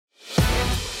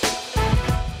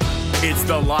It's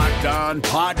the Locked On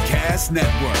Podcast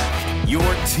Network, your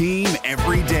team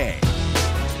every day.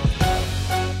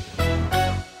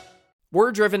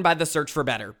 We're driven by the search for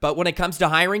better, but when it comes to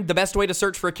hiring, the best way to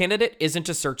search for a candidate isn't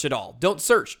to search at all. Don't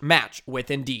search, match with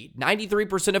Indeed.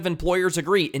 93% of employers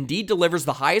agree Indeed delivers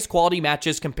the highest quality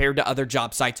matches compared to other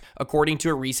job sites, according to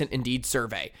a recent Indeed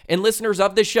survey. And listeners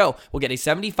of this show will get a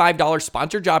 $75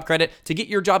 sponsored job credit to get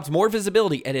your jobs more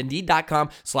visibility at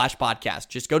Indeed.com/podcast.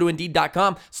 Just go to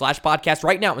Indeed.com/podcast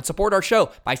right now and support our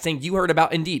show by saying you heard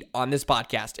about Indeed on this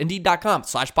podcast.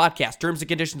 Indeed.com/podcast. Terms and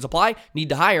conditions apply. Need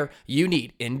to hire? You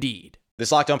need Indeed.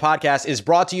 This Locked On Podcast is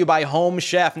brought to you by Home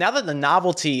Chef. Now that the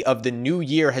novelty of the new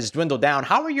year has dwindled down,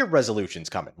 how are your resolutions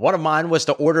coming? One of mine was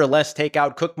to order less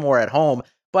takeout, cook more at home,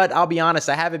 but I'll be honest,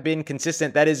 I haven't been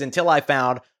consistent. That is until I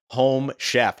found Home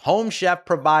Chef. Home Chef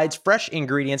provides fresh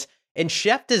ingredients and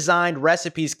chef-designed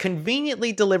recipes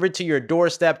conveniently delivered to your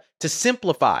doorstep to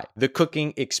simplify the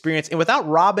cooking experience and without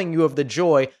robbing you of the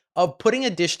joy of putting a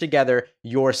dish together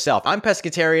yourself. I'm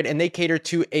pescatarian and they cater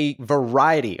to a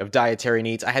variety of dietary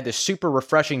needs. I had this super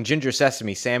refreshing ginger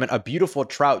sesame salmon, a beautiful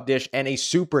trout dish, and a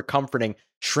super comforting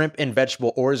shrimp and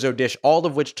vegetable orzo dish, all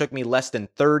of which took me less than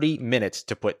 30 minutes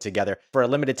to put together. For a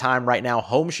limited time right now,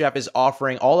 Home Chef is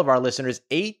offering all of our listeners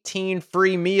 18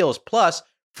 free meals plus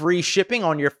free shipping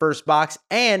on your first box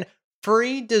and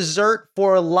free dessert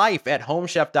for life at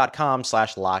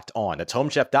homechef.com/locked on. That's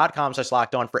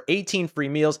homechef.com/locked on for 18 free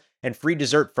meals and free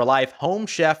dessert for life.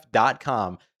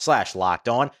 Homechef.com/locked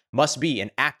on. Must be an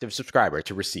active subscriber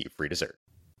to receive free dessert.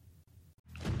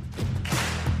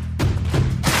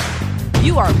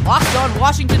 You are Locked On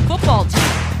Washington Football Team,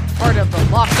 part of the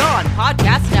Locked On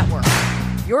Podcast Network.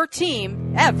 Your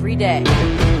team every day.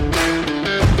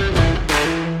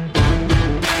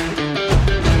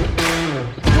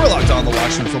 We're Locked On the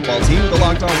Washington Football Team, the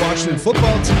Locked On Washington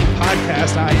Football Team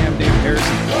podcast. I am David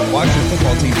Harrison, Washington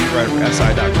Football Team beat writer for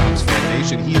SI.com's Fan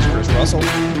Nation. He is Chris Russell,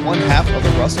 one half of the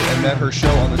Russell and Medher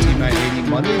show on the Team 980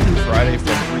 Monday through Friday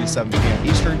from 3 to 7 p.m.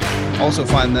 Eastern. Also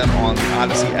find them on the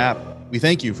Odyssey app. We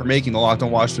thank you for making the Locked On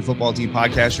Washington Football Team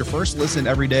podcast your first listen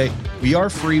every day. We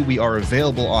are free. We are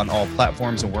available on all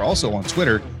platforms, and we're also on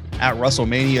Twitter at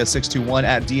RussellMania621,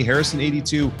 at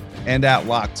DHarrison82, and at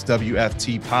Locked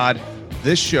WFT Pod.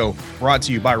 This show brought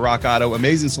to you by Rock Auto.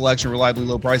 Amazing selection, reliably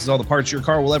low prices, all the parts your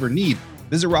car will ever need.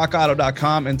 Visit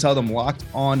rockauto.com and tell them Locked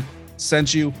On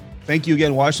sent you. Thank you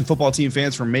again, Washington Football Team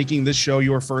fans, for making this show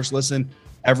your first listen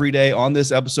every day. On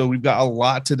this episode, we've got a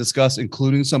lot to discuss,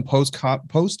 including some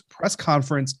post-press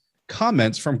conference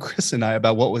comments from Chris and I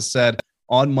about what was said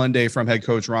on Monday from head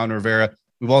coach Ron Rivera.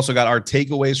 We've also got our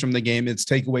takeaways from the game. It's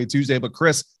Takeaway Tuesday. But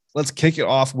Chris, let's kick it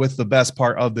off with the best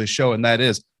part of this show, and that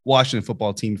is Washington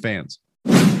Football Team fans.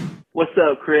 What's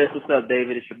up, Chris? What's up,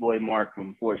 David? It's your boy Mark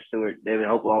from Fort Stewart. David,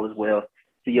 hope all is well.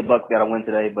 See, your Bucks got a win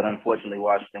today, but unfortunately,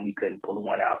 Washington, we couldn't pull the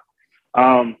one out.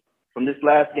 From this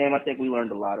last game, I think we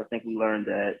learned a lot. I think we learned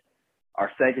that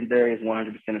our secondary is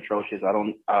 100% atrocious. I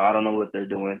don't know what they're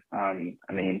doing.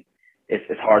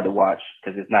 It's hard to watch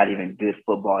because it's not even good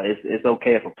football. It's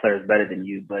okay if a player's better than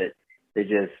you, but they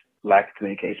just lack of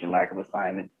communication, lack of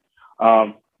assignment.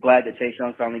 Glad that Chase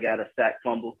Young finally got a sack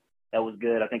fumble. That was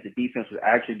good. I think the defense was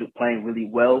actually playing really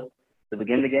well to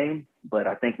begin the game, but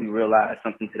I think we realized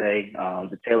something today.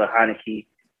 The Taylor Heinicke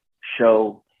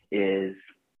show is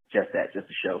just that, just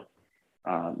a show.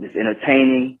 It's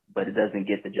entertaining, but it doesn't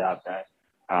get the job done.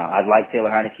 I like Taylor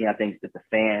Heinicke. I think that the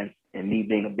fans, and me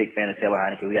being a big fan of Taylor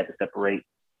Heinicke, we have to separate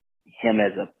him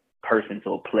as a person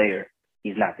to a player.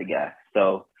 He's not the guy.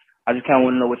 So I just kind of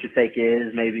want to know what your take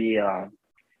is. Maybe I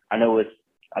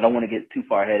don't want to get too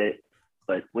far ahead,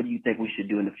 but what do you think we should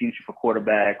do in the future for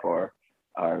quarterback, or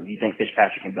do you think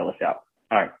Fitzpatrick can bail us out?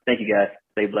 All right. Thank you, guys.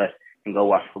 Stay blessed and go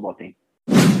watch the football team.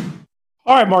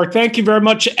 All right, Mark, thank you very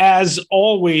much as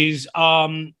always.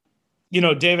 David,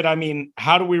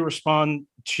 how do we respond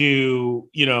to,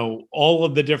 all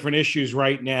of the different issues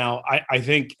right now? I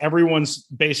think everyone's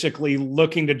basically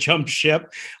looking to jump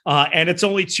ship, and it's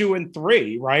only 2 and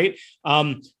 3, right?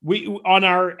 We on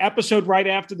our episode right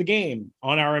after the game,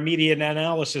 on our immediate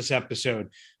analysis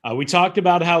episode, we talked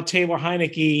about how Taylor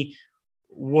Heinicke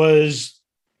was,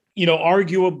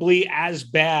 arguably as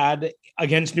bad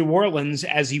against New Orleans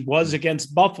as he was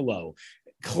against Buffalo.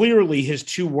 Clearly his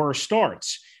 2 worst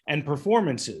starts and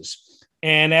performances.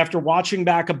 And after watching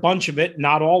back a bunch of it,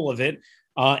 not all of it,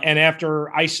 and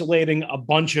after isolating a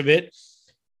bunch of it,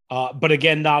 but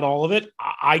again, not all of it,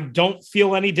 I don't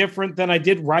feel any different than I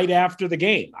did right after the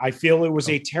game. I feel it was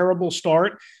a terrible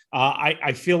start.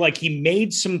 I feel like he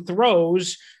made some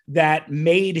throws that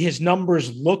made his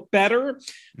numbers look better.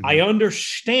 Mm-hmm. I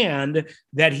understand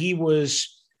that he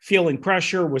was feeling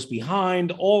pressure, was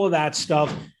behind, all of that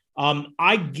stuff.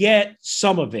 I get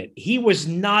some of it. He was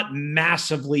not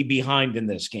massively behind in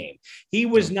this game. He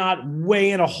was not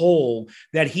way in a hole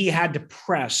that he had to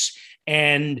press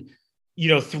and,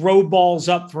 throw balls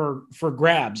up for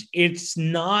grabs. It's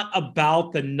not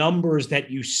about the numbers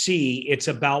that you see. It's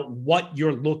about what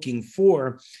you're looking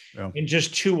for. Yeah. And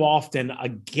just too often,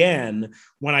 again,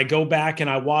 when I go back and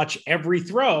I watch every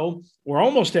throw or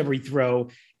almost every throw,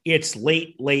 it's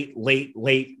late,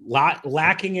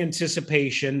 lacking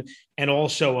anticipation, and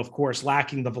also, of course,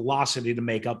 lacking the velocity to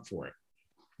make up for it.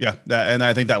 Yeah, and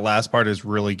I think that last part is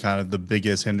really kind of the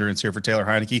biggest hindrance here for Taylor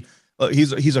Heinicke.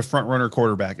 He's a front runner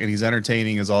quarterback, and he's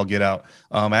entertaining as all get out.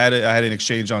 I had an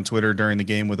exchange on Twitter during the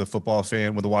game with a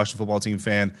Washington football team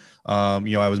fan.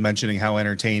 I was mentioning how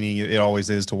entertaining it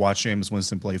always is to watch Jameis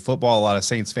Winston play football. A lot of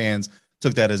Saints fans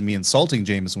took that as me insulting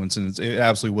Jameis Winston. It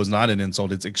absolutely was not an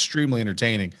insult. It's extremely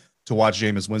entertaining to watch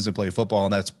Jameis Winston play football,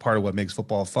 and that's part of what makes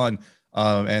football fun.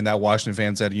 And that Washington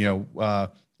fan said,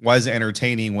 why is it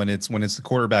entertaining when it's the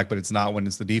quarterback, but it's not when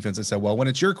it's the defense? I said, well, when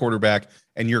it's your quarterback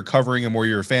and you're covering him or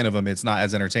you're a fan of him, it's not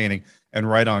as entertaining. And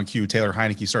right on cue, Taylor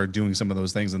Heinicke started doing some of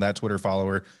those things, and that Twitter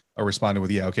follower responded with,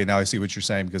 yeah, okay, now I see what you're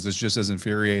saying, because it's just as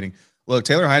infuriating. Look,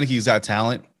 Taylor Heinicke's got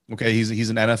talent. Okay,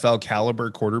 he's an NFL caliber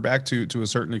quarterback to a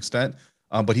certain extent.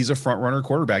 But he's a front runner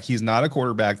quarterback. He's not a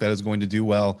quarterback that is going to do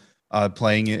well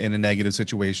playing in a negative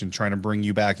situation, trying to bring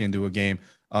you back into a game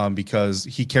because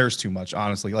he cares too much,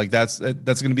 honestly. Like that's going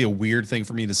to be a weird thing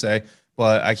for me to say,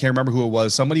 but I can't remember who it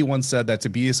was. Somebody once said that to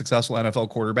be a successful NFL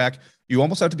quarterback, you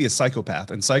almost have to be a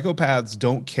psychopath, and psychopaths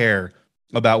don't care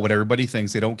about what everybody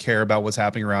thinks. They don't care about what's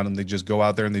happening around them. They just go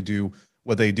out there and they do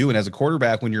what they do. And as a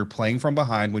quarterback, when you're playing from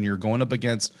behind, when you're going up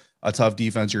against a tough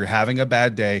defense, you're having a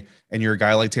bad day, and you're a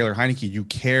guy like Taylor Heinicke, you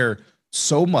care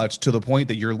so much to the point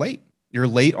that you're late. You're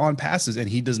late on passes, and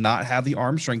he does not have the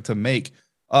arm strength to make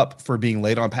up for being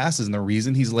late on passes. And the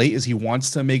reason he's late is he wants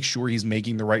to make sure he's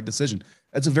making the right decision.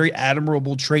 That's a very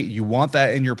admirable trait. You want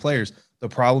that in your players. The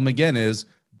problem, again, is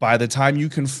by the time you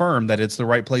confirm that it's the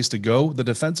right place to go, the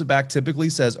defensive back typically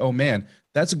says, oh, man,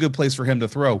 that's a good place for him to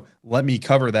throw. Let me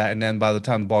cover that. And then by the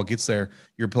time the ball gets there,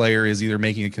 your player is either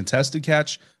making a contested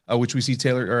catch, which we see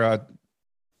Terry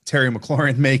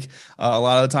McLaurin make a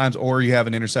lot of the times, or you have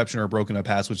an interception or a broken up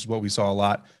pass, which is what we saw a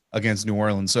lot against New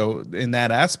Orleans. So in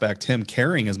that aspect, him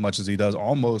carrying as much as he does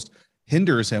almost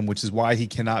hinders him, which is why he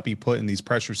cannot be put in these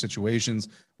pressure situations,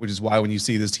 which is why when you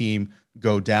see this team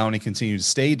go down and continue to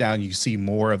stay down, you see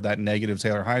more of that negative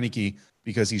Taylor Heinicke,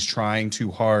 because he's trying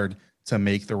too hard to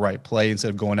make the right play instead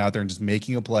of going out there and just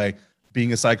making a play,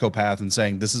 being a psychopath and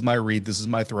saying, this is my read, this is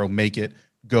my throw, make it,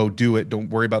 go do it, don't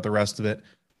worry about the rest of it.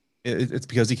 It's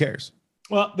because he cares.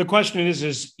 Well, the question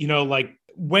is,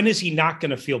 when is he not going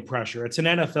to feel pressure? It's an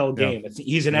NFL game.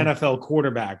 He's an NFL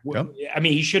quarterback. I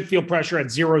mean, he should feel pressure at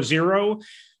 0-0,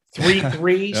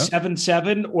 3-3,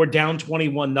 7-7, or down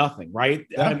 21-0, right?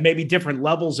 Maybe different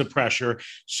levels of pressure.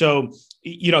 So,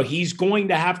 he's going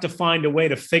to have to find a way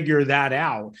to figure that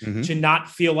out to not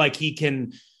feel like he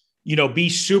can, be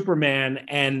Superman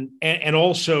and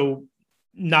also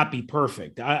not be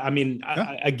perfect.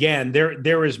 Again,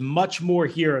 there is much more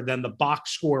here than the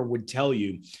box score would tell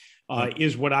you,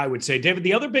 is what I would say. David,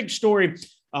 the other big story,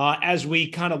 as we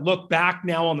kind of look back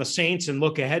now on the Saints and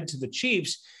look ahead to the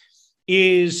Chiefs,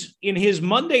 is in his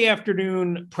Monday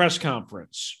afternoon press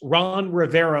conference, Ron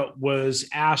Rivera was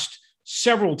asked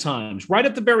several times, right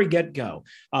at the very get-go,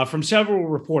 from several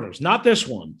reporters, not this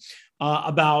one,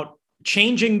 about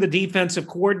changing the defensive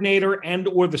coordinator and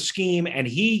or the scheme, and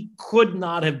he could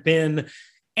not have been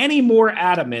any more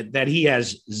adamant that he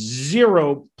has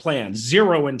zero plans,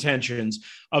 zero intentions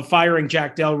of firing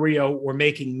Jack Del Rio or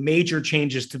making major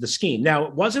changes to the scheme. Now,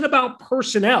 it wasn't about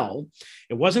personnel.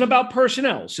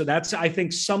 So that's, I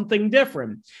think, something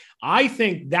different. I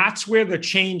think that's where the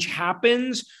change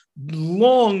happens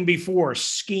long before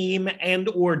scheme and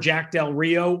or Jack Del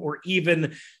Rio or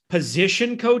even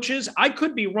position coaches. I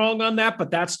could be wrong on that,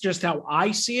 but that's just how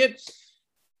I see it.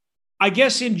 I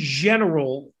guess in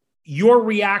general, your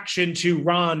reaction to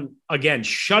Ron, again,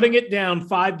 shutting it down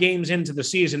 5 games into the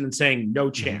season and saying no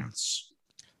chance.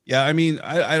 Yeah, I mean,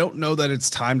 I don't know that it's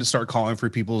time to start calling for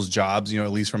people's jobs,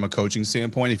 at least from a coaching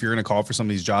standpoint. If you're going to call for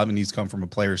somebody's job, it needs to come from a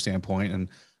player standpoint. And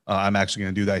I'm actually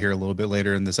going to do that here a little bit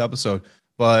later in this episode.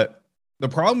 But the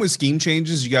problem with scheme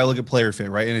changes, you got to look at player fit,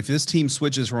 right? And if this team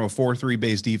switches from a 4-3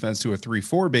 base defense to a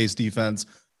 3-4 base defense,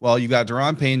 well, you got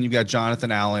Deron Payne, you got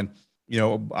Jonathan Allen.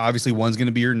 Obviously one's going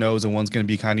to be your nose and one's going to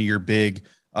be kind of your big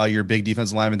your big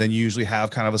defensive lineman. Then you usually have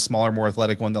kind of a smaller, more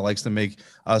athletic one that likes to make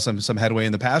some headway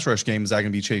in the pass rush game. Is that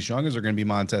going to be Chase Young? Is there going to be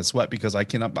Montez Sweat? Because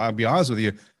I'll be honest with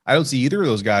you, I don't see either of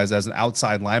those guys as an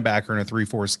outside linebacker in a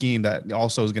 3-4 scheme that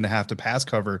also is going to have to pass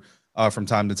cover from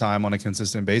time to time on a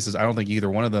consistent basis. I don't think either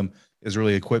one of them is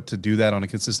really equipped to do that on a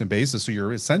consistent basis. So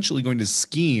you're essentially going to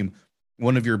scheme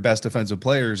one of your best defensive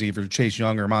players, either Chase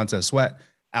Young or Montez Sweat,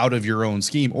 out of your own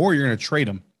scheme, or you're going to trade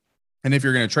them. And if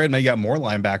you're going to trade them, you got more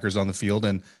linebackers on the field.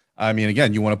 And I mean,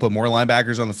 again, you want to put more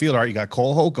linebackers on the field. All right, you got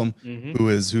Cole Holcomb,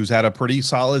 who's had a pretty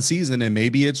solid season, and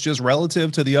maybe it's just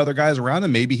relative to the other guys around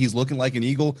him. Maybe he's looking like an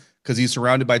eagle because he's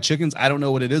surrounded by chickens. I don't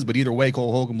know what it is, but either way,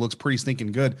 Cole Holcomb looks pretty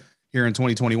stinking good here in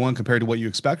 2021 compared to what you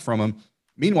expect from him.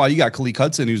 Meanwhile, you got Khalil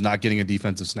Hudson, who's not getting a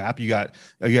defensive snap. You got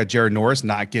Jared Norris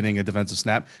not getting a defensive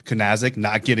snap. Kanazik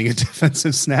not getting a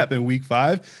defensive snap in week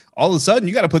 5. All of a sudden,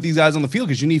 you got to put these guys on the field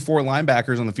because you need 4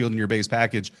 linebackers on the field in your base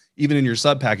package. Even in your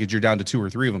sub package, you're down to 2 or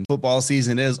 3 of them. Football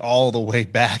season is all the way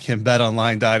back, and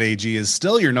betonline.ag is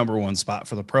still your number one spot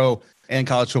for the pro and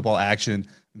college football action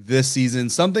this season.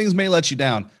 Some things may let you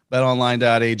down.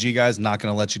 BetOnline.ag, guys, not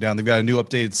going to let you down. They've got a new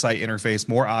updated site interface,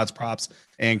 more odds, props,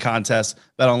 and contests.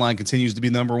 BetOnline continues to be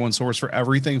the number one source for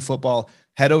everything football.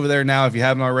 Head over there now. If you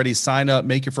haven't already, sign up,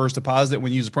 make your first deposit.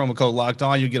 When you use the promo code Locked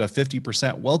On, you'll get a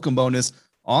 50% welcome bonus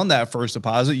on that first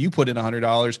deposit. You put in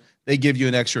 $100, they give you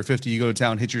an extra 50. You go to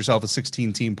town, hit yourself a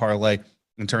 16-team parlay,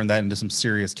 and turn that into some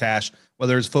serious cash.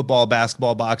 Whether it's football,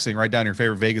 basketball, boxing, right down your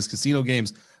favorite Vegas casino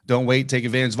games. Don't wait. Take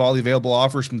advantage of all the available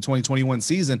offers from the 2021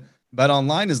 season.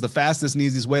 BetOnline is the fastest and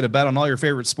easiest way to bet on all your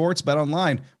favorite sports.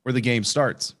 BetOnline, where the game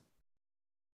starts.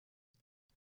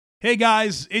 Hey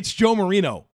guys, it's Joe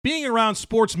Marino. Being around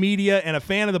sports media and a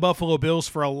fan of the Buffalo Bills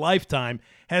for a lifetime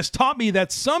has taught me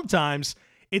that sometimes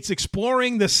it's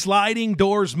exploring the sliding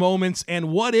doors moments and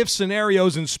what-if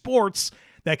scenarios in sports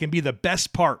that can be the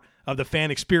best part of the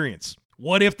fan experience.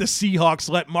 What if the Seahawks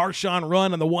let Marshawn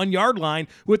run on the 1-yard line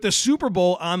with the Super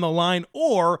Bowl on the line?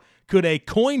 Or could a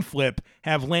coin flip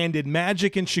have landed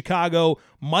Magic in Chicago,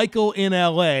 Michael in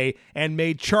LA, and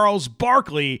made Charles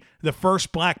Barkley the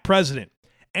first black president?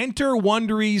 Enter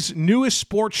Wondery's newest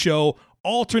sports show,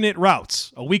 Alternate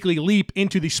Routes, a weekly leap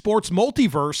into the sports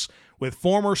multiverse with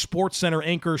former SportsCenter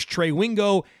anchors Trey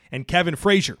Wingo and Kevin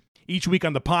Frazier. Each week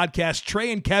on the podcast,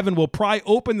 Trey and Kevin will pry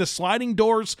open the sliding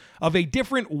doors of a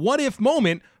different what-if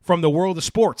moment from the world of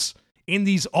sports. In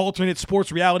these alternate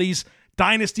sports realities,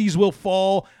 dynasties will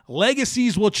fall,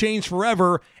 legacies will change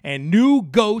forever, and new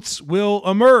GOATs will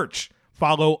emerge.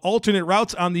 Follow Alternate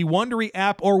Routes on the Wondery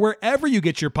app or wherever you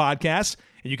get your podcasts,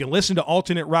 and you can listen to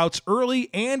Alternate Routes early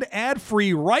and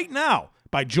ad-free right now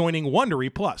by joining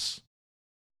Wondery Plus.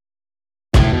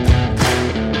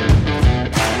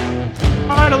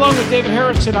 All right, along with David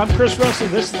Harrison, I'm Chris Russell.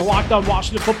 This is the Locked On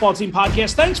Washington Football Team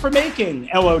podcast. Thanks for making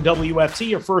LOWFT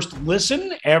your first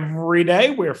listen every day.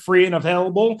 We're free and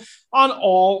available on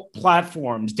all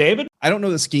platforms. David? I don't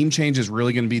know that scheme change is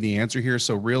really going to be the answer here.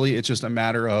 So really, it's just a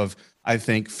matter of, I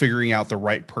think, figuring out the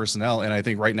right personnel. And I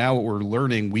think right now what we're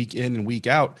learning week in and week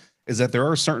out is that there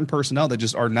are certain personnel that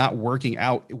just are not working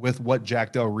out with what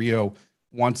Jack Del Rio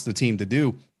wants the team to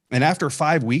do. And after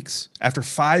 5 weeks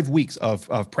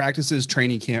of practices,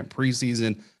 training camp,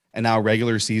 preseason, and now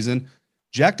regular season,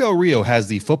 Jack Del Rio has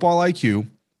the football IQ,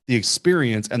 the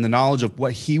experience, and the knowledge of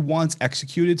what he wants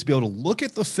executed to be able to look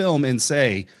at the film and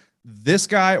say, this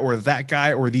guy or that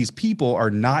guy or these people are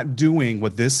not doing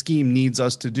what this scheme needs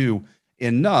us to do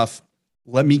enough.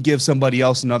 Let me give somebody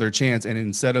else another chance. And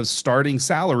instead of starting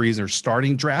salaries or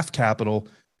starting draft capital,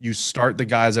 you start the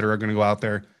guys that are going to go out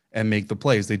there and make the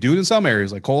plays. They do it in some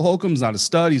areas. Like Cole Holcomb's not a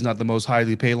stud. He's not the most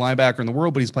highly paid linebacker in the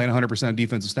world, but he's playing 100%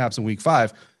 defensive snaps in week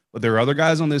 5. But there are other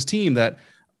guys on this team that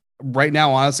right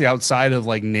now, honestly, outside of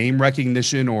like name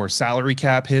recognition or salary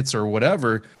cap hits or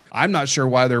whatever, I'm not sure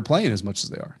why they're playing as much as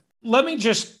they are. Let me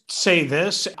just say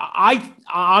this. I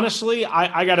honestly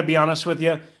got to be honest with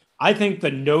you. I think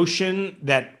the notion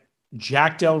that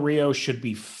Jack Del Rio should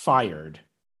be fired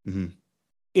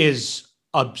is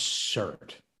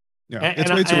absurd. Yeah,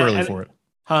 it's way too early for it.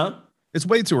 Huh? It's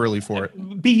way too early for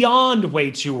it. Beyond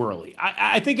way too early.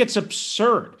 I think it's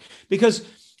absurd because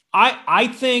I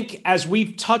think, as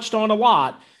we've touched on a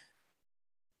lot,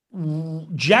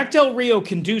 Jack Del Rio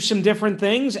can do some different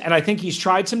things, and I think he's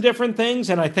tried some different things.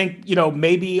 And I think,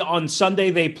 maybe on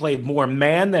Sunday they played more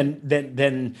man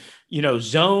than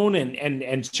zone,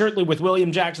 and certainly with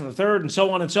William Jackson III and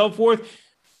so on and so forth.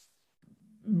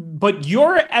 But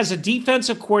you're, as a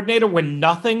defensive coordinator, when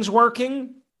nothing's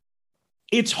working,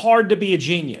 it's hard to be a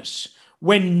genius.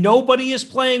 When nobody is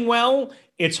playing well,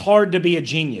 it's hard to be a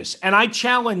genius. And I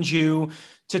challenge you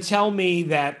to tell me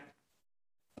that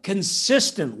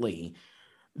consistently,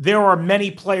 there are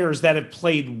many players that have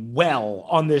played well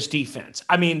on this defense.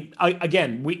 I mean,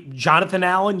 again, Jonathan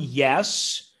Allen,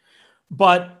 yes,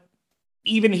 but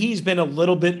even he's been a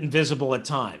little bit invisible at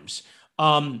times.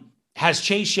 Has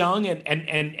Chase Young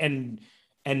and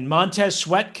Montez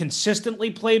Sweat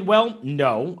consistently played well?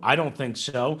 No, I don't think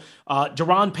so.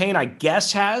 Deron Payne, I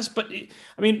guess, has. But,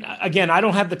 I mean, again, I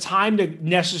don't have the time to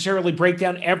necessarily break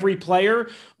down every player.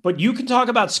 But you can talk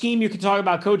about scheme, you can talk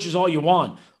about coaches all you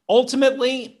want.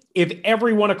 Ultimately, if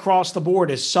everyone across the board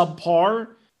is subpar,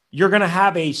 you're going to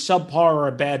have a subpar or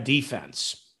a bad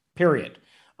defense, period.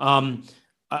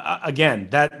 Again,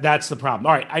 that's the problem.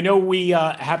 All right, I know we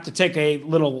have to take a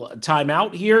little time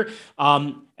out here,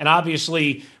 and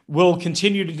obviously we'll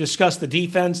continue to discuss the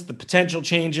defense, the potential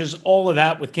changes, all of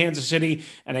that with Kansas City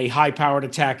and a high-powered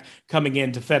attack coming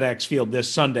into FedEx Field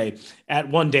this Sunday at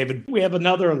 1, David. We have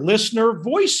another listener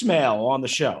voicemail on the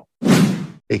show.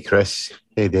 Hey, Chris.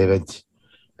 Hey, David.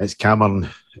 It's Cameron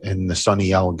in the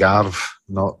sunny Algarve,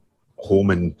 not home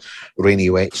in rainy,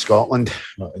 wet Scotland,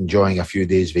 enjoying a few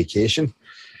days' vacation.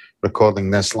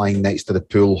 Recording this line next to the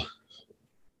pool,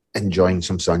 enjoying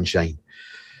some sunshine.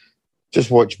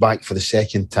 Just watched back for the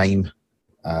second time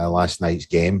last night's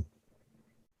game,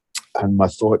 and my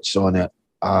thoughts on it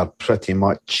are pretty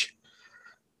much,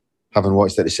 having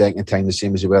watched it the second time, the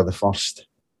same as they were the first.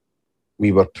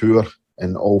 We were poor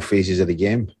in all phases of the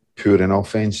game, poor in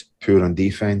offense, poor on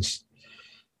defense.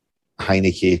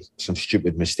 Heinicke, some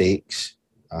stupid mistakes.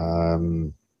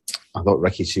 I thought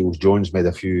Ricky Seals-Jones made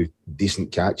a few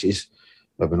decent catches,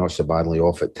 but we're not so badly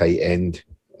off at tight end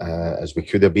as we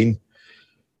could have been.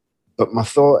 But my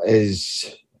thought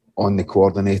is on the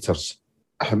coordinators.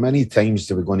 How many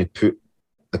times are we going to put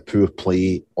the poor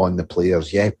play on the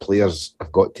players? Yeah, players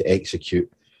have got to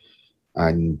execute.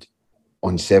 And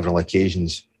on several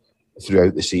occasions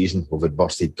throughout the season, we've had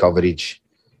busted coverage,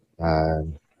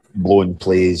 blown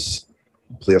plays,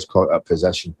 players caught up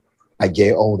position. I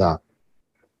get all that.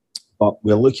 But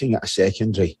we're looking at a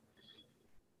secondary,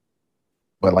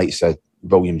 well, like I said,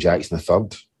 William Jackson III,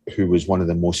 who was one of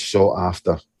the most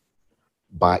sought-after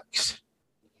backs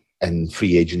in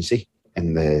free agency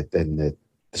in the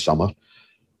summer.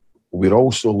 We're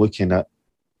also looking at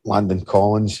Landon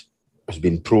Collins, who's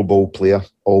been Pro Bowl player,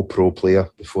 All-Pro player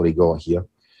before he got here.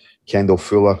 Kendall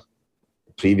Fuller,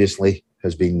 previously,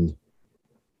 has been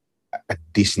a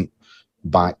decent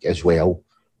back as well.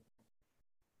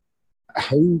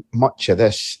 How much of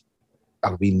this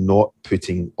are we not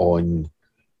putting on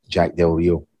Jack Del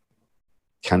Rio?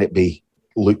 Can it be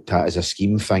looked at as a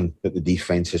scheme thing that the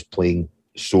defence is playing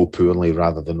so poorly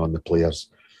rather than on the players?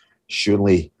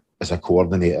 Surely, as a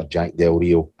coordinator, Jack Del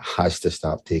Rio has to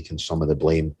start taking some of the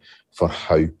blame for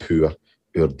how poor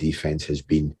our defence has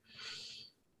been.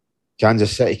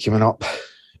 Kansas City coming up,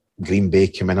 Green Bay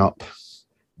coming up.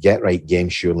 Get right game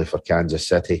surely for Kansas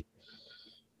City.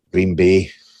 Green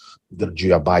Bay, they're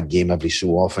due a bad game every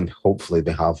so often. Hopefully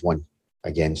they have one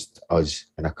against us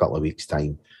in a couple of weeks'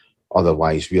 time.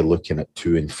 Otherwise, we're looking at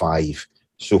 2-5,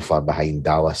 so far behind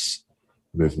Dallas.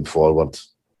 Moving forward,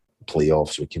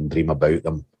 playoffs, we can dream about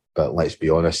them. But let's be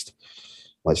honest,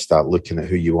 let's start looking at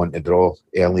who you want to draw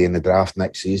early in the draft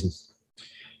next season.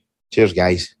 Cheers,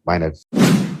 guys. Bye now.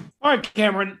 All right,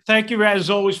 Cameron, thank you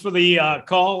as always for the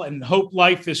call, and hope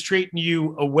life is treating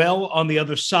you well on the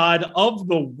other side of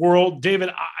the world.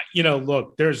 David,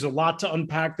 look, there's a lot to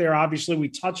unpack there. Obviously, we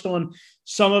touched on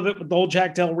some of it with the whole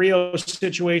Jack Del Rio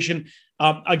situation.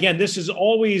 Again, this is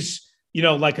always,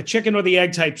 like a chicken or the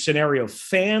egg type scenario.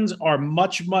 Fans are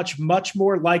much, much, much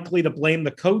more likely to blame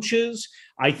the coaches,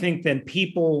 I think, than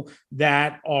people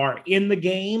that are in the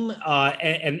game. I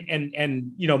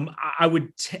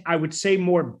would say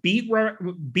more beat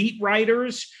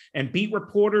writers and beat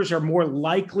reporters are more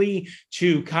likely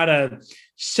to kind of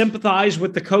sympathize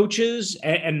with the coaches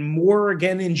and more,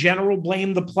 again, in general,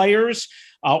 blame the players,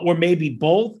 or maybe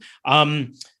both.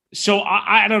 So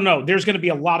I don't know. There's going to be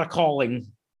a lot of calling.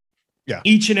 Yeah,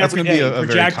 each and every day for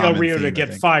Jack Del Rio to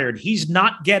get fired. He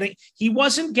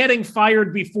wasn't getting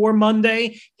fired before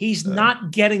Monday. He's not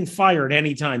getting fired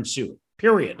anytime soon.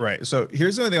 Period. Right. So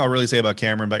here's the only thing I'll really say about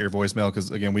Cameron, about your voicemail,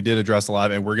 because again, we did address a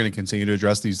lot, and we're going to continue to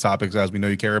address these topics as we know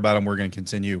you care about them. We're going to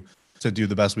continue to do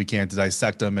the best we can to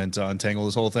dissect them and to untangle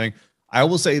this whole thing. I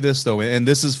will say this though, and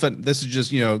this is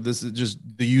just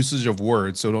the usage of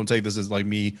words. So don't take this as like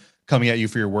me coming at you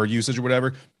for your word usage or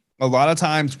whatever. A lot of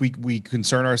times we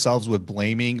concern ourselves with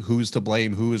blaming who's to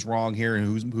blame, who is wrong here, and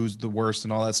who's the worst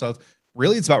and all that stuff.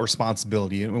 Really, it's about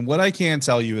responsibility. And what I can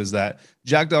tell you is that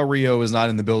Jack Del Rio is not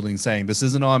in the building saying, this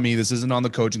isn't on me, this isn't on the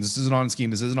coaching, this isn't on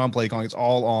scheme, this isn't on play calling, it's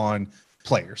all on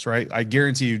players, right? I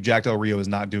guarantee you Jack Del Rio is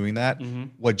not doing that.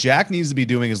 What Jack needs to be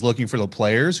doing is looking for the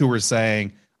players who are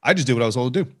saying, I just did what I was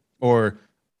told to do. Or,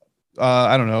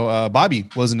 I don't know, Bobby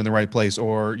wasn't in the right place.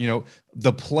 Or,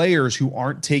 the players who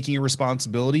aren't taking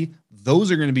responsibility,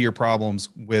 those are going to be your problems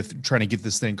with trying to get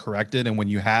this thing corrected. And when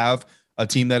you have a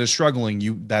team that is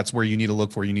struggling, that's where you need to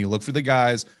look for. You need to look for the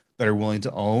guys that are willing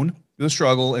to own the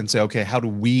struggle and say, okay, how do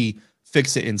we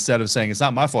fix it, instead of saying it's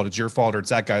not my fault, it's your fault, or it's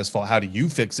that guy's fault. How do you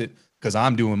fix it? Because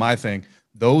I'm doing my thing.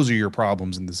 Those are your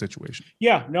problems in the situation.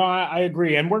 Yeah, no, I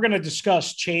agree. And we're going to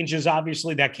discuss changes,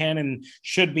 obviously, that can and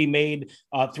should be made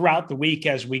throughout the week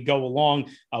as we go along.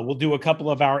 We'll do a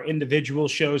couple of our individual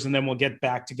shows, and then we'll get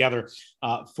back together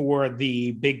for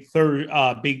the big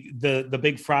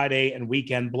Big Friday and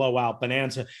weekend blowout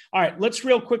bonanza. All right, let's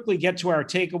real quickly get to our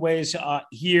takeaways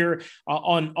here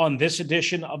on this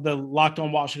edition of the Locked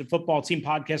On Washington Football Team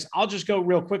podcast. I'll just go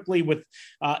real quickly with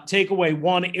takeaway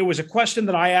one. It was a question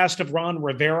that I asked of Ron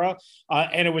Rivera,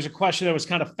 and it was a question that was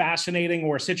kind of fascinating,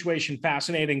 or a situation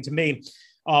fascinating to me,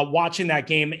 watching that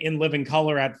game in living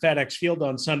color at FedEx Field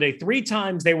on Sunday. 3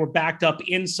 times they were backed up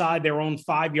inside their own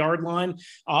 5-yard line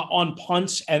on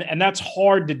punts, and that's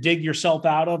hard to dig yourself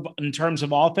out of in terms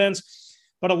of offense.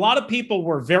 But a lot of people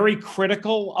were very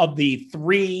critical of the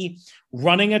 3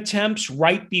 running attempts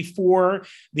right before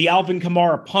the Alvin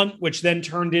Kamara punt, which then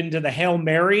turned into the Hail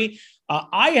Mary.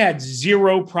 I had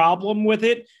zero problem with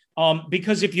it.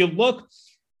 Because if you look,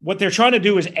 what they're trying to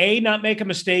do is A, not make a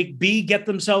mistake, B, get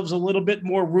themselves a little bit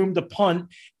more room to punt,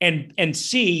 and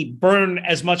C, burn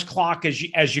as much clock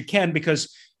as you can,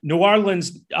 because New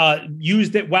Orleans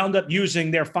wound up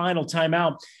using their final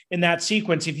timeout in that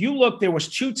sequence. If you look, there was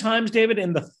 2 times, David,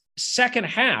 in the second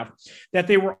half that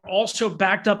they were also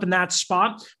backed up in that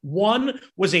spot. One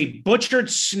was a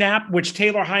butchered snap, which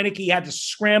Taylor Heinicke had to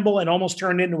scramble and almost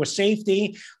turned into a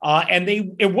safety. And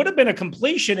it would have been a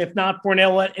completion if not for an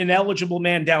ineligible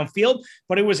man downfield,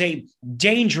 but it was a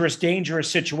dangerous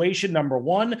situation. Number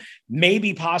one,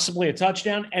 maybe possibly a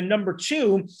touchdown. And number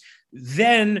 2,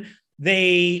 then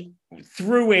they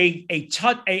threw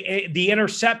the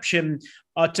interception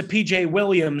to PJ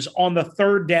Williams on the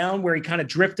 3rd down, where he kind of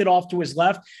drifted off to his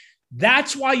left.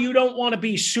 That's why you don't want to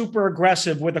be super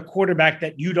aggressive with a quarterback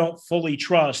that you don't fully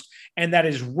trust, and that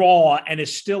is raw and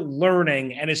is still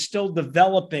learning and is still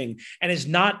developing, and is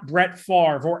not Brett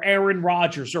Favre or Aaron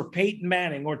Rodgers or Peyton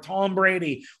Manning or Tom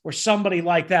Brady or somebody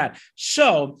like that.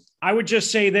 So I would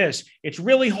just say this: it's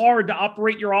really hard to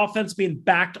operate your offense being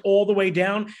backed all the way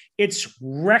down. It's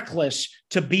reckless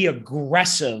to be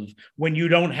aggressive when you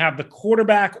don't have the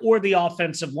quarterback or the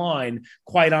offensive line,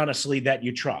 quite honestly, that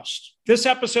you trust. This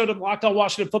episode of Locked On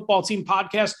Washington Football Team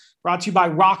podcast brought to you by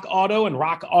Rock Auto and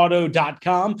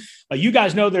rockauto.com. You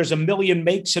guys know there's a million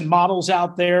makes and models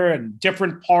out there and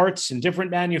different parts and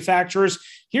different manufacturers.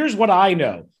 Here's what I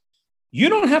know. You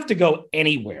don't have to go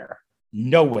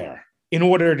nowhere, in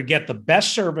order to get the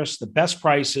best service, the best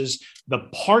prices, the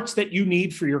parts that you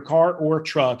need for your car or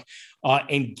truck,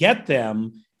 and get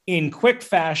them in quick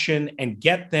fashion and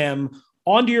get them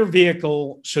onto your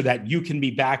vehicle so that you can be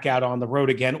back out on the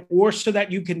road again, or so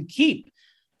that you can keep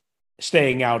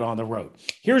staying out on the road.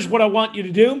 Here's what I want you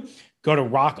to do. Go to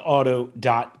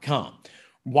rockauto.com.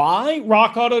 Why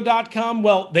rockauto.com?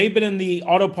 Well, they've been in the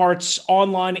auto parts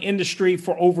online industry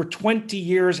for over 20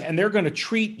 years, and they're going to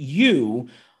treat you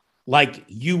like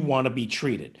you want to be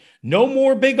treated. No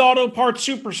more big auto parts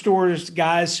superstores,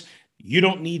 guys. You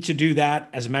don't need to do that.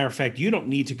 As a matter of fact, you don't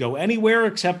need to go anywhere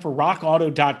except for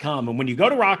rockauto.com. And when you go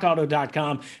to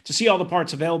rockauto.com to see all the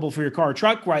parts available for your car or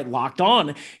truck, right, Locked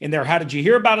On in there, how did you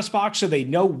hear about us box, so they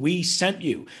know we sent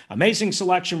you. Amazing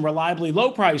selection, reliably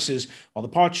low prices, all the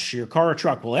parts your car or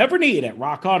truck will ever need at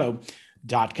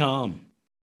rockauto.com.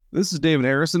 This is David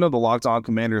Harrison of the Locked On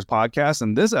Commanders podcast,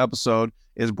 and this episode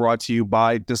is brought to you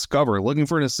by Discover. Looking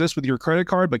for an assist with your credit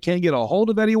card but can't get a hold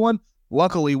of anyone?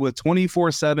 Luckily, with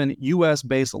 24/7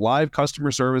 U.S.-based live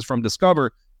customer service from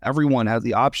Discover, everyone has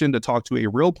the option to talk to a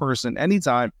real person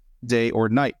anytime, day or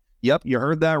night. Yep, you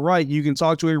heard that right. You can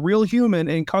talk to a real human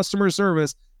in customer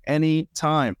service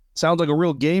anytime. Sounds like a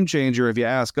real game changer if you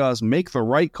ask us. Make the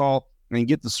right call and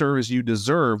get the service you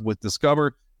deserve with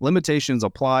Discover. Limitations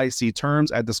apply. See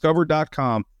terms at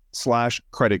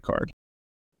discover.com/creditcard.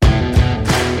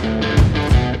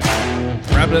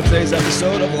 Wrapping up today's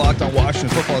episode of Locked On Washington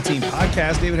Football Team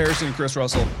podcast. David Harrison and Chris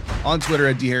Russell on Twitter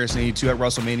at DHarrison82, at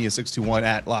WrestleMania621,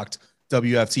 at Locked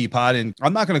WFT Pod. And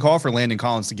I'm not going to call for Landon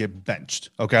Collins to get benched.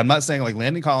 Okay, I'm not saying like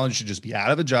Landon Collins should just be out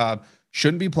of a job,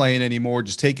 shouldn't be playing anymore.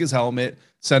 Just take his helmet,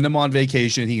 send him on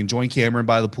vacation. He can join Cameron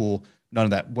by the pool. None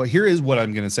of that. But here is what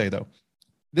I'm going to say though.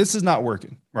 This is not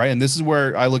working, right? And this is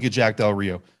where I look at Jack Del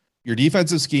Rio. Your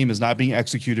defensive scheme is not being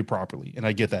executed properly. And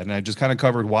I get that. And I just kind of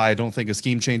covered why I don't think a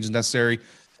scheme change is necessary.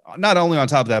 Not only on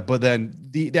top of that, but then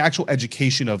the actual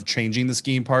education of changing the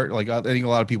scheme part. Like, I think a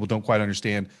lot of people don't quite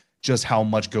understand just how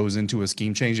much goes into a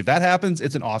scheme change. If that happens,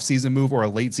 it's an off-season move or a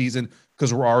late season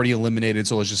because we're already eliminated.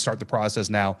 So let's just start the process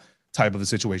now type of a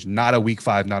situation. Not a week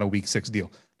 5, not a week 6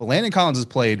 deal. But Landon Collins has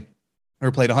played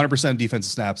 100% of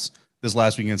defensive snaps this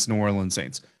last week against New Orleans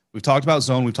Saints. We've talked about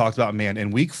zone. We've talked about man.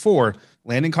 In week 4,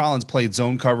 Landon Collins played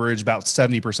zone coverage about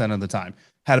 70% of the time.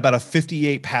 Had about a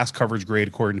 58 pass coverage grade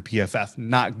according to PFF.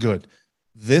 Not good.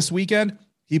 This weekend,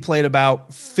 he played about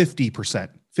 50%,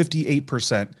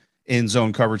 58% in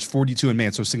zone coverage, 42 in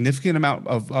man. So significant amount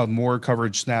of more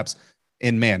coverage snaps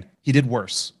in man. He did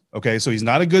worse. Okay, so he's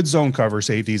not a good zone cover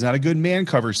safety. He's not a good man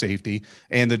cover safety.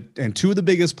 And two of the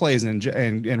biggest plays, and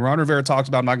Ron Rivera talks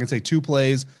about, I'm not going to say 2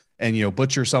 plays and,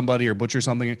 butcher somebody or butcher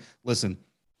something. Listen,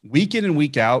 week in and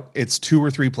week out, it's 2 or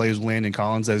 3 plays with Landon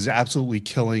Collins that is absolutely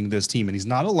killing this team. And he's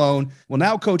not alone. Well,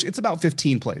 now, coach, it's about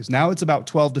 15 plays. Now it's about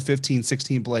 12 to 15,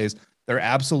 16 plays. They're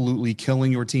absolutely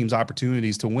killing your team's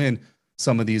opportunities to win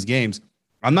some of these games.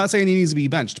 I'm not saying he needs to be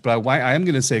benched, but I am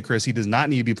going to say, Chris, he does not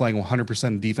need to be playing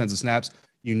 100% of defensive snaps.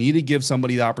 You need to give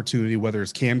somebody the opportunity, whether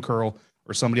it's Cam Curl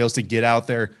or somebody else, to get out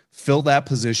there, fill that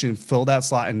position, fill that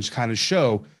slot, and just kind of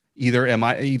show either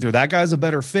that guy's a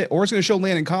better fit, or it's going to show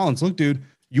Landon Collins, look, dude,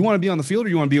 you want to be on the field or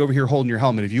you want to be over here holding your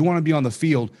helmet? If you want to be on the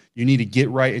field, you need to get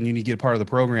right and you need to get part of the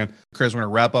program. Chris, we're going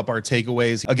to wrap up our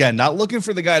takeaways. Again, not looking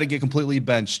for the guy to get completely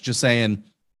benched, just saying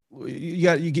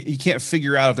you can't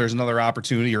figure out if there's another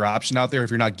opportunity or option out there if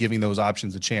you're not giving those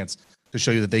options a chance to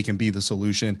show you that they can be the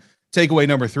solution. Takeaway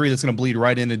number 3, that's going to bleed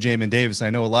right into Jamin Davis. I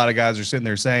know a lot of guys are sitting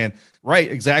there saying,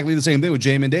 right, exactly the same thing with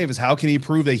Jamin Davis. How can he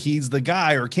prove that he's the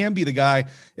guy or can be the guy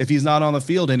if he's not on the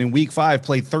field? And in week 5,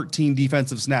 played 13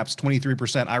 defensive snaps,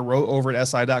 23%. I wrote over at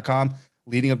SI.com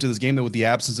leading up to this game that with the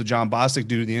absence of John Bostic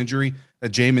due to the injury,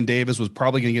 that Jamin Davis was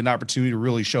probably going to get an opportunity to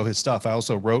really show his stuff. I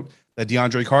also wrote that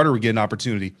DeAndre Carter would get an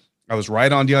opportunity. I was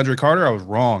right on DeAndre Carter. I was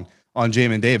wrong on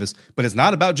Jamin Davis. But it's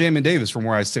not about Jamin Davis from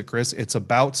where I sit, Chris. It's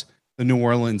about the New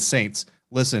Orleans Saints.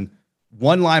 Listen,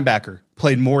 one linebacker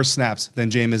played more snaps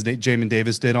than Jamin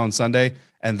Davis did on Sunday,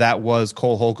 and that was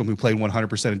Cole Holcomb, who played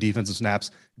 100% of defensive snaps.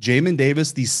 Jamin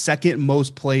Davis, the second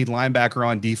most played linebacker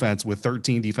on defense with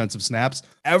 13 defensive snaps.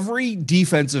 Every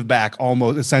defensive back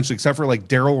almost, essentially, except for like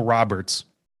Darryl Roberts,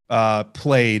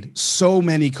 played so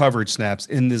many coverage snaps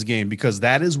in this game because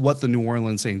that is what the New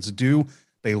Orleans Saints do.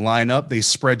 They line up, they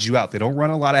spread you out. They don't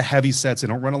run a lot of heavy sets. They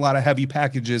don't run a lot of heavy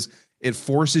packages. It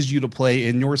forces you to play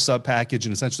in your sub package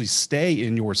and essentially stay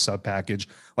in your sub package.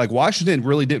 Like Washington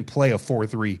really didn't play a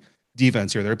 4-3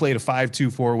 defense here. They played a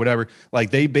 5-2-4, whatever. Like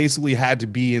they basically had to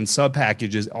be in sub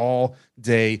packages all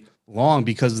day long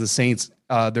because the Saints,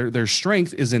 their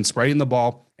strength is in spreading the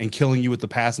ball and killing you with the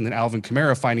pass, and then Alvin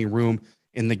Kamara finding room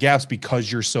in the gaps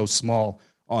because you're so small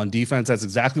on defense. That's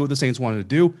exactly what the Saints wanted to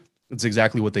do. It's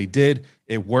exactly what they did.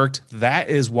 It worked. That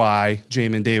is why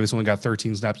Jamin Davis only got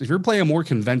 13 snaps. If you're playing a more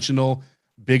conventional,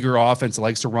 bigger offense that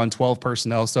likes to run 12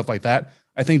 personnel, stuff like that,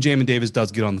 I think Jamin Davis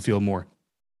does get on the field more.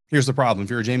 Here's the problem. If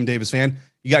you're a Jamin Davis fan,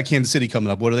 you got Kansas City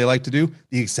coming up. What do they like to do?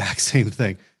 The exact same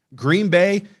thing. Green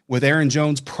Bay with Aaron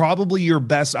Jones, probably your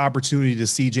best opportunity to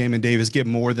see Jamin Davis get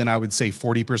more than, I would say,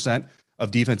 40%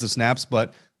 of defensive snaps.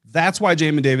 But that's why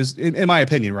Jamin Davis, in my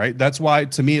opinion, right? That's why,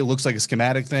 to me, it looks like a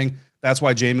schematic thing. That's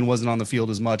why Jamin wasn't on the field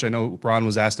as much. I know Ron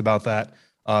was asked about that,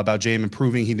 about Jamin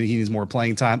proving he needs more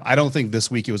playing time. I don't think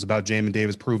this week it was about Jamin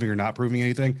Davis proving or not proving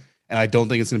anything. And I don't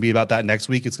think it's going to be about that next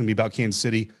week. It's going to be about Kansas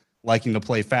City liking to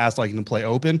play fast, liking to play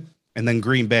open. And then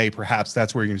Green Bay, perhaps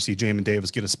that's where you're going to see Jamin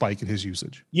Davis get a spike in his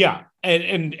usage. Yeah.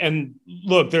 And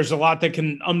look, there's a lot that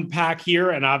can unpack here.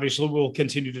 And obviously we'll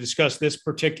continue to discuss this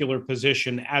particular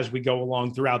position as we go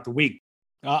along throughout the week.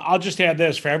 I'll just add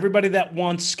this for everybody that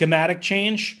wants schematic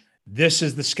change. This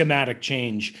is the schematic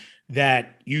change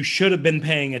that you should have been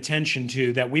paying attention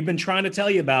to, that we've been trying to tell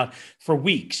you about for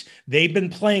weeks. They've been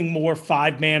playing more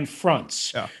 5-man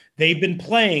fronts. Yeah. They've been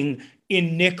playing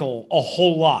in nickel a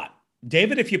whole lot.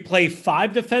 David, if you play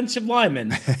 5 defensive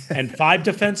linemen and 5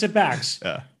 defensive backs,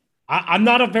 yeah. I'm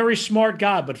not a very smart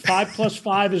guy, but 5 plus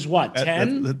 5 is what,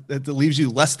 10? That leaves you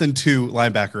less than 2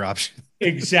 linebacker options.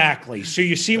 Exactly. So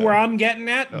you see where I'm getting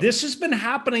at? This has been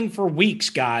happening for weeks,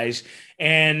 guys,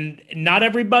 and not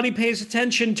everybody pays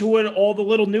attention to it, all the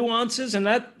little nuances, and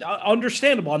that's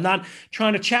understandable. I'm not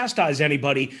trying to chastise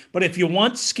anybody, but if you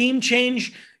want scheme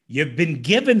change, you've been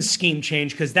given scheme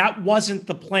change because that wasn't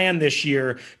the plan this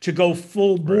year to go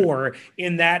full bore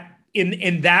in that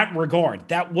in that regard.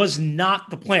 That was not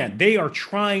the plan. They are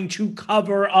trying to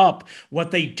cover up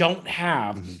what they don't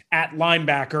have at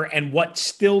linebacker and what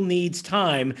still needs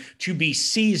time to be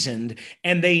seasoned.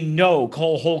 And they know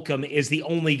Cole Holcomb is the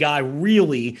only guy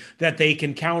really that they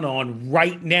can count on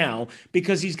right now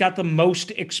because he's got the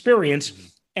most experience.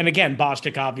 And again,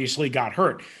 Bostic obviously got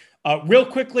hurt. Real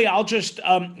quickly, I'll just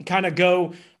kind of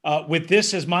go with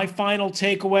this as my final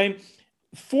takeaway.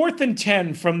 4th and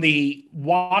 10 from the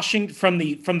Washington, from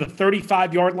the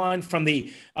 35-yard line, from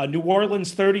the New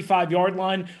Orleans 35-yard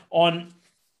line on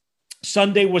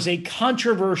Sunday was a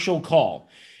controversial call.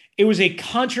 It was a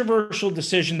controversial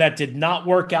decision that did not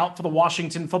work out for the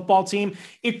Washington football team.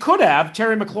 It could have.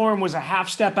 Terry McLaurin was a half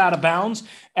step out of bounds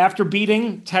after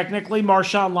beating, technically,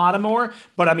 Marshawn Lattimore.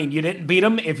 But, I mean, you didn't beat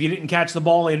him if you didn't catch the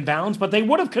ball in bounds. But they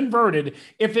would have converted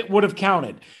if it would have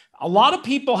counted. A lot of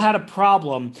people had a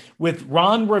problem with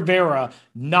Ron Rivera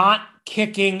not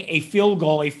kicking a field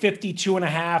goal, a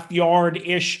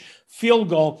 52.5-yard-ish field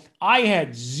goal. I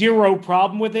had zero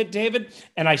problem with it, David,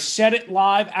 and I said it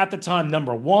live at the time.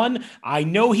 Number one, I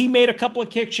know he made a couple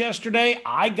of kicks yesterday.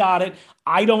 I got it.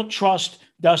 I don't trust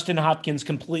Dustin Hopkins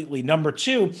completely. Number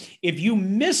two, if you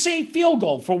miss a field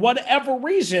goal for whatever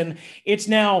reason, it's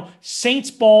now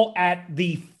Saints ball at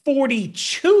the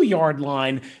 42-yard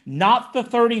line, not the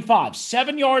 35.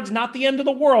 7 yards, not the end of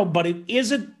the world, but it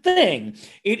is a thing.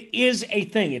 It is a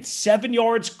thing. It's 7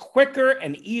 yards quicker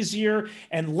and easier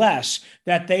and less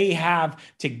that they have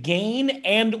to gain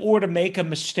and or to make a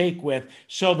mistake with.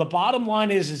 So the bottom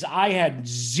line is I had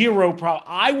zero problem.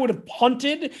 I would have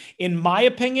punted, in my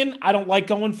opinion. I don't like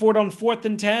going for it on 4th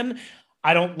and 10.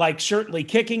 I don't like certainly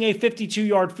kicking a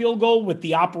 52-yard field goal with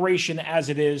the operation as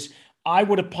it is. I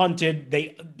would have punted.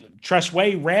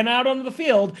 Tressway ran out onto the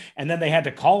field, and then they had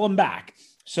to call him back.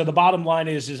 So the bottom line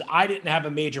is I didn't have a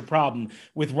major problem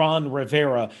with Ron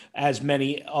Rivera as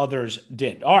many others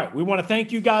did. All right, we want to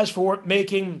thank you guys for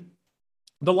making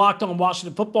the Locked On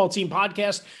Washington Football Team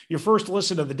podcast your first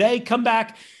listen of the day. Come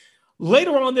back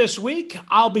later on this week.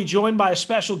 I'll be joined by a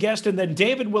special guest, and then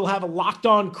David will have a Locked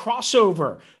On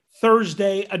crossover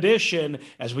Thursday edition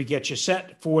as we get you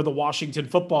set for the Washington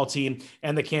Football Team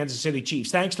and the Kansas City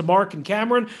Chiefs. Thanks to Mark and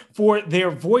Cameron for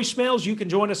their voicemails. You can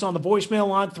join us on the voicemail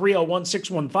line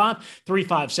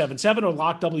 301-615-3577 or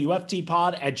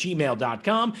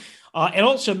lockWFTpod@gmail.com. And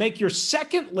also make your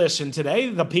second listen today,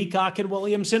 the Peacock and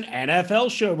Williamson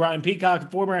NFL show. Ryan Peacock and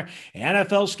former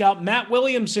NFL scout Matt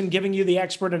Williamson giving you the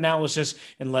expert analysis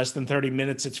in less than 30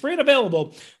 minutes. It's free and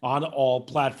available on all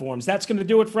platforms. That's going to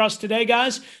do it for us today,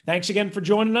 guys. Thanks again for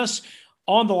joining us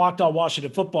on the Locked On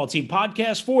Washington Football Team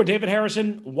podcast. For David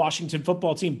Harrison, Washington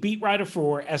Football Team beat writer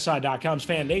for SI.com's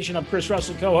Fan Nation, I'm Chris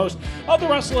Russell, co-host of the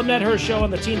Russell and Medhurst Show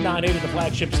on the Team 980, the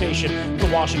flagship station, the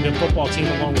Washington Football Team,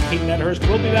 along with Pete Medhurst.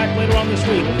 We'll be back later on this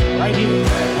week, right here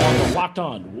on the Locked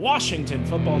On Washington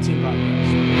Football Team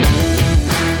podcast.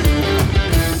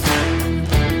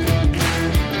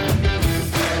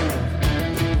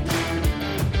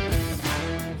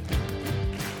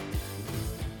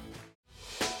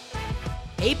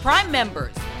 Hey, Prime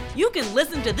members, you can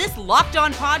listen to this Locked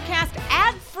On podcast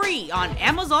ad-free on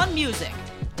Amazon Music.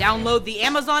 Download the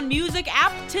Amazon Music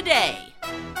app today.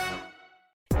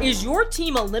 Is your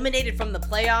team eliminated from the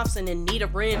playoffs and in need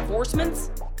of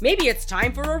reinforcements? Maybe it's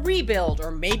time for a rebuild,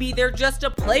 or maybe they're just a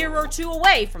player or two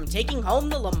away from taking home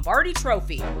the Lombardi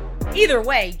Trophy. Either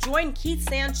way, join Keith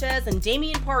Sanchez and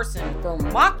Damian Parson for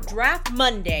Mock Draft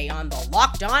Monday on the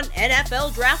Locked On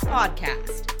NFL Draft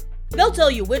Podcast. They'll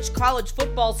tell you which college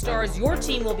football stars your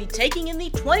team will be taking in the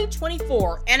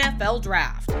 2024 NFL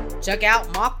Draft. Check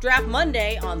out Mock Draft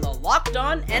Monday on the Locked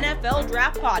On NFL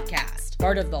Draft Podcast,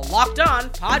 part of the Locked On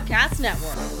Podcast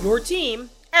Network. Your team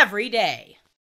every day.